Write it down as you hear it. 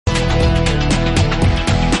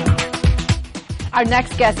Our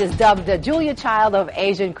next guest is dubbed the Julia Child of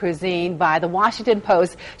Asian cuisine by the Washington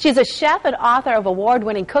Post. She's a chef and author of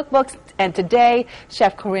award-winning cookbooks, and today,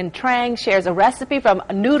 Chef Corinne Trang shares a recipe from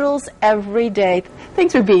Noodles Every Day.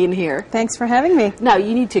 Thanks for being here. Thanks for having me. Now,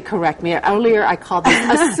 you need to correct me. Earlier, I called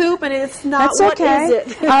this a soup, and it's not. That's okay. What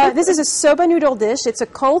is it? This is a soba noodle dish. It's a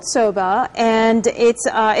cold soba, and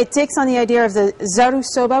it takes on the idea of the zaru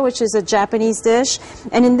soba, which is a Japanese dish.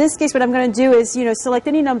 And in this case, what I'm going to do is, select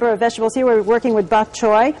any number of vegetables. Here we're working with bok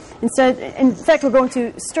choy. In fact, we're going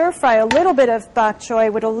to stir fry a little bit of bok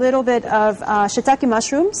choy with a little bit of shiitake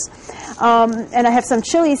mushrooms. And I have some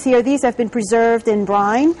chilies here. These have been preserved in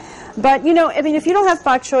brine. But, if you don't have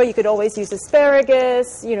bok choy, you could always use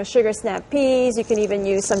asparagus, sugar snap peas. You can even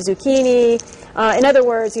use some zucchini. In other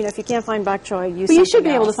words, if you can't find bok choy, use something else. But you should be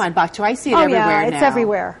able to find bok choy. I see it everywhere now. Oh, yeah, it's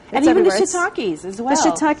everywhere. And even the shiitakes as well. The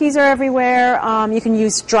shiitakes are everywhere. You can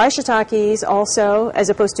use dry shiitakes also, as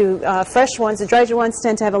opposed to fresh ones. The dried ones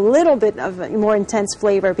tend to have a little bit of a more intense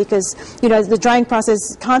flavor because, the drying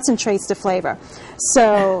process concentrates the flavor.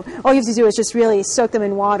 So all you have to do is just really soak them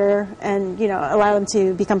in water and, allow them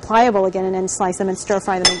to become pliable again, and then slice them and stir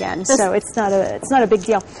fry them again. So it's not a big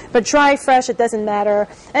deal. But dry, fresh, it doesn't matter.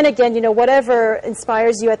 And again, whatever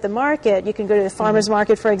inspires you at the market, you can go to the farmer's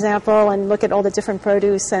market, for example, and look at all the different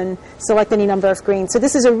produce and select any number of greens. So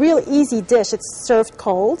this is a real easy dish. It's served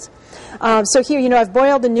cold. So here, I've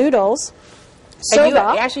boiled the noodles. Soba.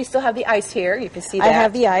 And you actually still have the ice here. You can see that. I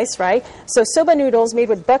have the ice, right? So soba noodles made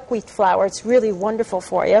with buckwheat flour. It's really wonderful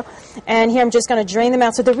for you. And here I'm just going to drain them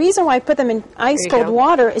out. So the reason why I put them in ice-cold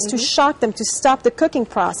water is to shock them, to stop the cooking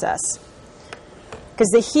process. Because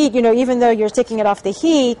the heat, even though you're taking it off the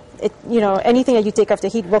heat, anything that you take off the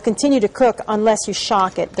heat will continue to cook unless you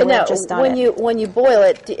shock it the way I've just done it. When you boil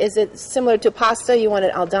it, is it similar to pasta? You want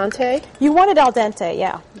it al dente? You want it al dente,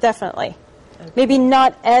 yeah, definitely. Maybe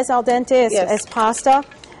not as al dente as pasta,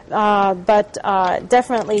 but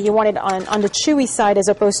definitely you want it on the chewy side as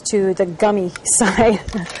opposed to the gummy side.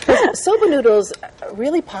 Soba noodles are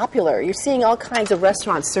really popular. You're seeing all kinds of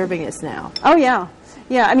restaurants serving this now. Oh, yeah.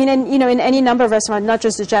 Yeah, in any number of restaurants, not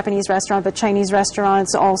just a Japanese restaurant, but Chinese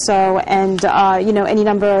restaurants also, and, any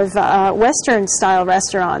number of Western-style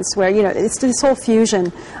restaurants where, it's this whole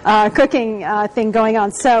fusion cooking thing going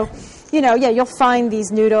on. So, you'll find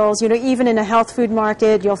these noodles, even in a health food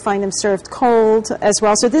market, you'll find them served cold as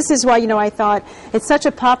well. So this is why, I thought it's such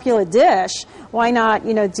a popular dish. Why not,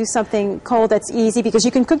 do something cold that's easy? Because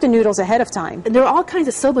you can cook the noodles ahead of time. There are all kinds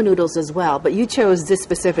of soba noodles as well, but you chose this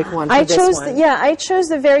specific one for this one. I chose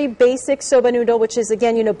the very basic soba noodle, which is,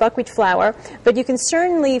 again, buckwheat flour. But you can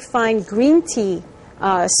certainly find green tea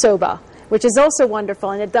soba, which is also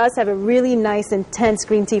wonderful, and it does have a really nice, intense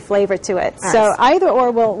green tea flavor to it. Nice. So either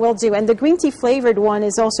or will do. And the green tea flavored one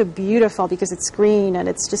is also beautiful because it's green and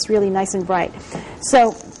it's just really nice and bright.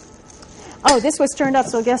 So, this was turned up,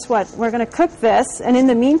 so guess what? We're going to cook this, and in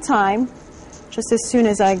the meantime, just as soon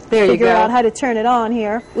as I figure out how to turn it on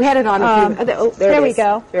here. We had it on. There we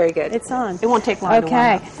go. Very good. It's on. It won't take long.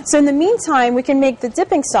 Okay. So in the meantime, we can make the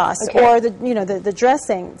dipping sauce or the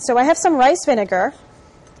dressing. So I have some rice vinegar.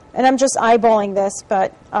 And I'm just eyeballing this,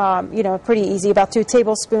 but, pretty easy. About 2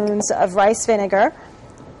 tablespoons of rice vinegar,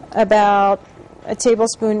 about a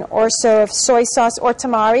tablespoon or so of soy sauce or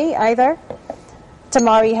tamari, either.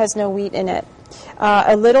 Tamari has no wheat in it.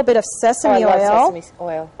 A little bit of sesame oil. I love sesame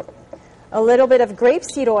oil. A little bit of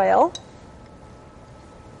grapeseed oil.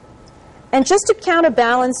 And just to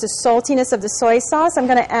counterbalance the saltiness of the soy sauce, I'm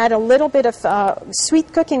going to add a little bit of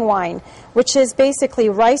sweet cooking wine, which is basically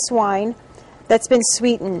rice wine that's been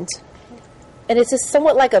sweetened. And is this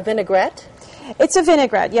somewhat like a vinaigrette? It's a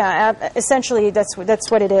vinaigrette, yeah. Essentially, that's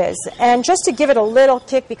what it is. And just to give it a little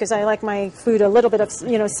kick, because I like my food a little bit of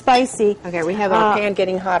spicy. Okay, we have our pan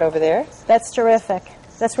getting hot over there. That's terrific.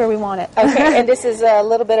 That's where we want it. Okay, and this is a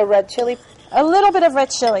little bit of red chili. A little bit of red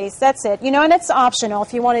chilies, that's it. And it's optional.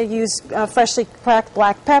 If you want to use freshly cracked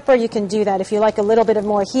black pepper, you can do that. If you like a little bit of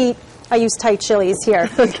more heat, I use Thai chilies here.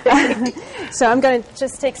 Okay. So I'm going to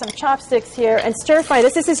just take some chopsticks here and stir fry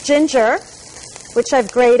this. This is ginger, which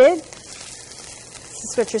I've grated. This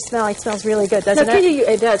is what you're smelling. It smells really good, doesn't it?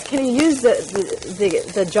 It does. Can you use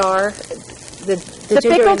the jar? The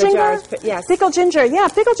pickled ginger? Yes. Pickled ginger. Yeah,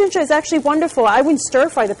 pickled ginger is actually wonderful. I wouldn't stir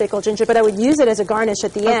fry the pickled ginger, but I would use it as a garnish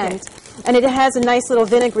at the end. And it has a nice little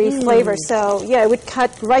vinegary flavor. So, yeah, it would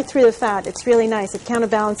cut right through the fat. It's really nice. It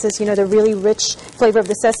counterbalances, the really rich flavor of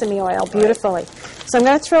the sesame oil beautifully. So I'm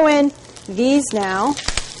going to throw in these now.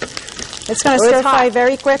 It's going to stir fry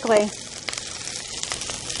very quickly.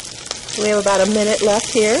 We have about a minute left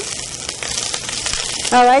here.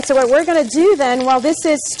 All right, so what we're going to do then, while this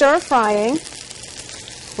is stir frying,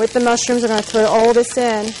 with the mushrooms. We're going to throw all this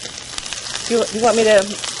in. You want me to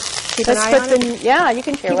keep an eye on it? Yeah, you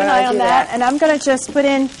can keep Here, an eye on that. And I'm going to just put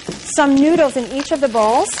in some noodles in each of the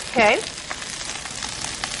bowls. Okay.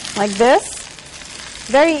 Like this.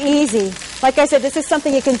 Very easy. Like I said, this is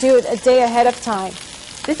something you can do a day ahead of time.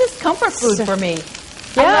 This is comfort food for me.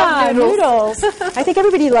 Yeah, I love noodles. I think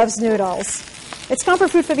everybody loves noodles. It's comfort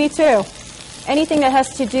food for me too. Anything that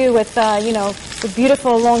has to do with, you know, the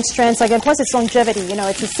beautiful long strands, like, and plus it's longevity. You know,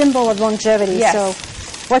 it's a symbol of longevity. Yes. So,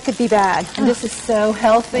 what could be bad? And this is so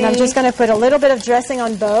healthy. And I'm just going to put a little bit of dressing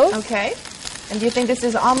on both. Okay. And do you think this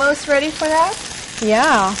is almost ready for that?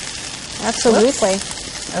 Yeah, absolutely.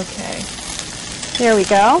 Whoops. Okay. Here we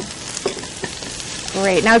go.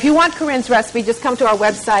 Great. Now, if you want Corinne's recipe, just come to our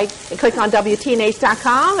website and click on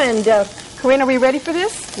WTNH.com. And Corinne, are we ready for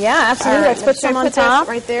this? Yeah, absolutely. Right, let's put some on put top.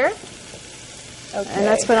 Right there. Okay. And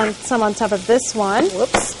let's put some on top of this one.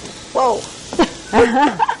 Whoops. Whoa.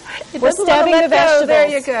 We're stabbing the vegetables. There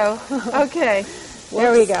you go. Okay.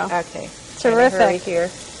 There we go. Okay. Terrific. Hurry here.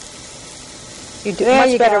 You do There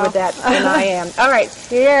much you better go. with that than I am. All right.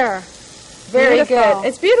 Here. Very Beautiful. good.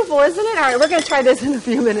 It's beautiful, isn't it? All right, we're going to try this in a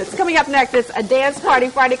few minutes. Coming up next, it's a dance party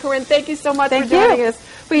Friday. Corinne, thank you so much for joining us.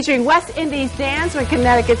 Featuring West Indies dance when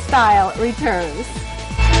Connecticut style returns.